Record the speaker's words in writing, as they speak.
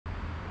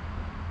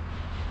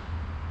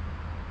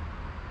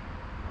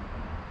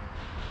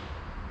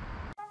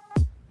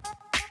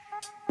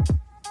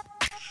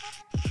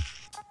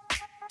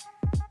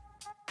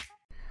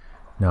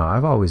Now,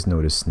 I've always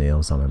noticed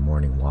snails on my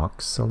morning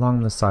walks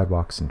along the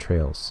sidewalks and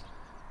trails.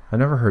 I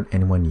never heard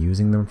anyone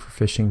using them for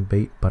fishing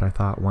bait, but I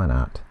thought, why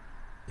not?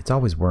 It's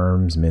always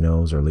worms,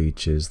 minnows, or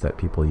leeches that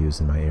people use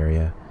in my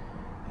area.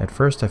 At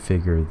first I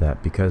figured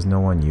that because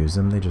no one used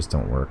them, they just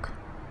don't work.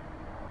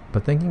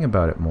 But thinking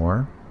about it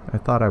more, I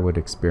thought I would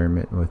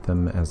experiment with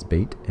them as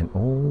bait, and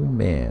oh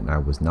man, I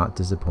was not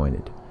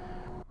disappointed.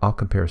 I'll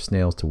compare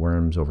snails to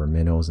worms over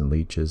minnows and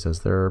leeches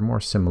as there are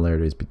more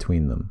similarities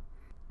between them.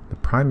 The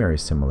primary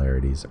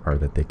similarities are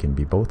that they can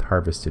be both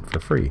harvested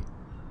for free.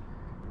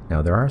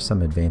 Now, there are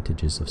some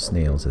advantages of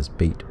snails as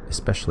bait,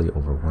 especially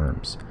over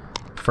worms.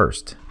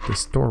 First, they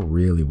store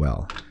really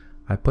well.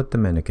 I put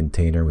them in a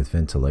container with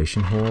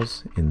ventilation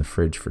holes in the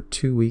fridge for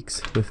 2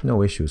 weeks with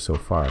no issues so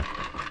far.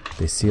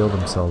 They seal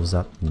themselves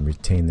up and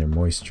retain their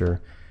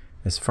moisture.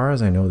 As far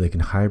as I know, they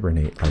can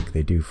hibernate like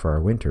they do for our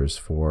winters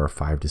for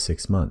 5 to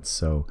 6 months,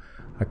 so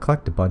I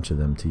collect a bunch of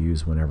them to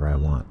use whenever I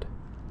want.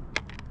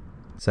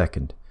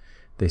 Second,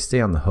 they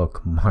stay on the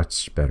hook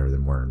much better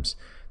than worms.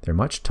 They're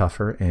much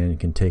tougher and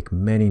can take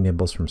many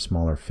nibbles from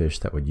smaller fish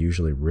that would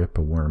usually rip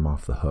a worm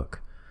off the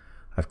hook.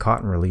 I've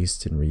caught and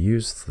released and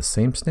reused the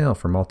same snail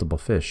for multiple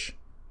fish.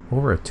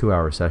 Over a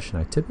 2-hour session,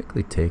 I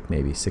typically take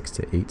maybe 6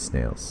 to 8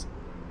 snails.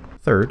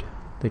 Third,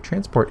 they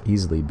transport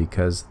easily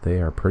because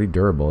they are pretty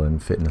durable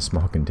and fit in a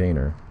small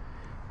container.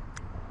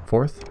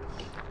 Fourth,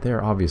 they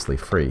are obviously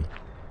free.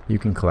 You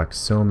can collect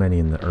so many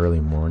in the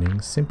early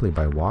morning simply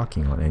by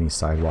walking on any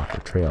sidewalk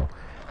or trail.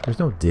 There's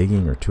no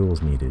digging or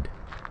tools needed.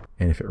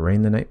 And if it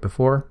rained the night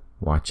before,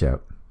 watch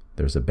out.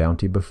 There's a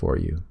bounty before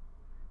you.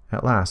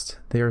 At last,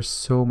 they are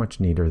so much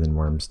neater than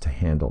worms to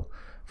handle.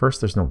 First,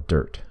 there's no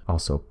dirt.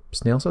 Also,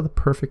 snails are the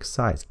perfect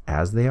size,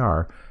 as they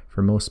are,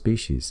 for most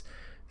species.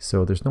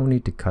 So there's no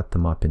need to cut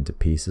them up into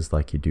pieces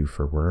like you do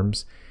for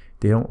worms.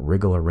 They don't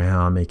wriggle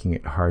around, making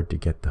it hard to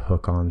get the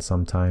hook on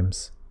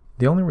sometimes.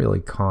 The only really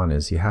con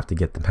is you have to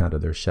get them out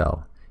of their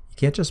shell. You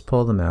can't just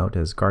pull them out,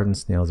 as garden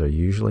snails are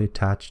usually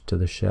attached to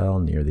the shell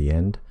near the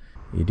end.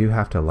 You do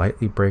have to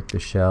lightly break the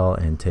shell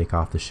and take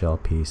off the shell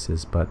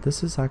pieces, but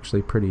this is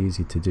actually pretty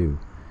easy to do.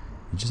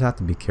 You just have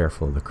to be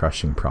careful of the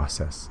crushing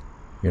process.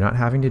 You're not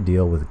having to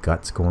deal with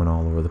guts going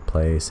all over the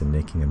place and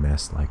making a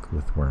mess like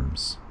with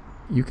worms.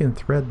 You can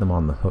thread them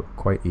on the hook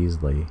quite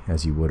easily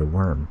as you would a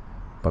worm,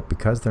 but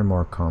because they're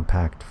more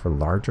compact for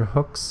larger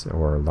hooks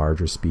or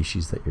larger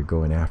species that you're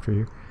going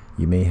after,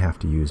 you may have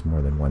to use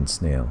more than one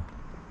snail.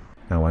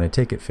 Now, when I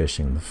take it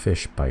fishing, the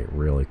fish bite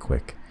really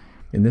quick.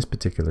 In this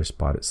particular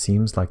spot, it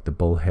seems like the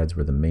bullheads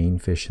were the main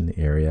fish in the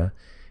area,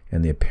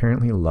 and they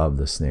apparently love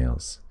the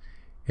snails.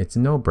 It's a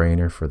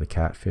no-brainer for the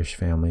catfish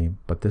family,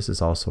 but this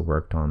has also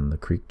worked on the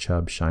creek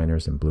chub,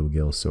 shiners, and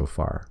bluegills so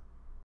far.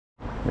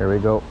 Here we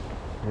go.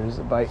 Here's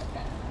the bite.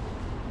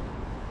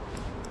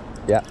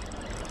 Yeah,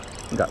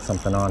 got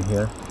something on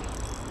here.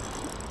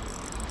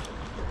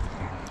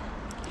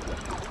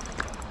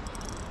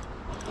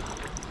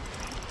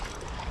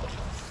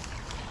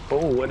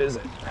 Oh, what is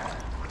it?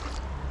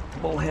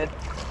 Bullhead?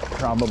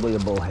 Probably a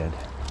bullhead.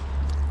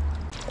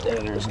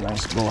 There's a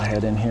nice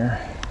bullhead in here.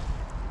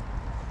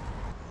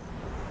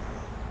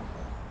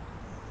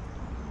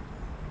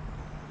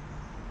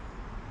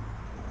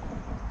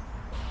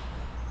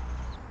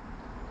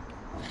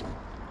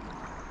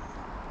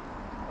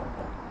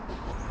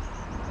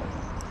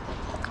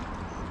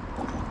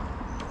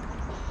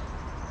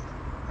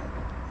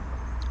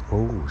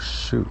 Oh,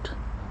 shoot.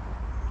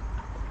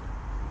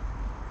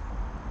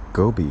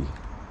 Goby.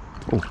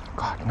 Oh,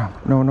 God,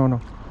 no.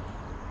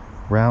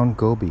 Round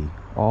goby,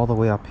 all the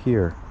way up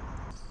here.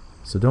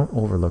 So don't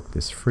overlook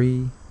this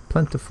free,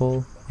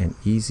 plentiful, and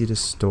easy to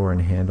store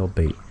and handle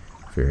bait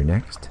for your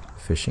next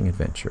fishing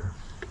adventure.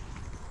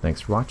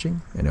 Thanks for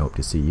watching, and I hope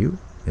to see you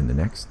in the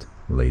next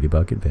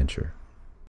Ladybug adventure.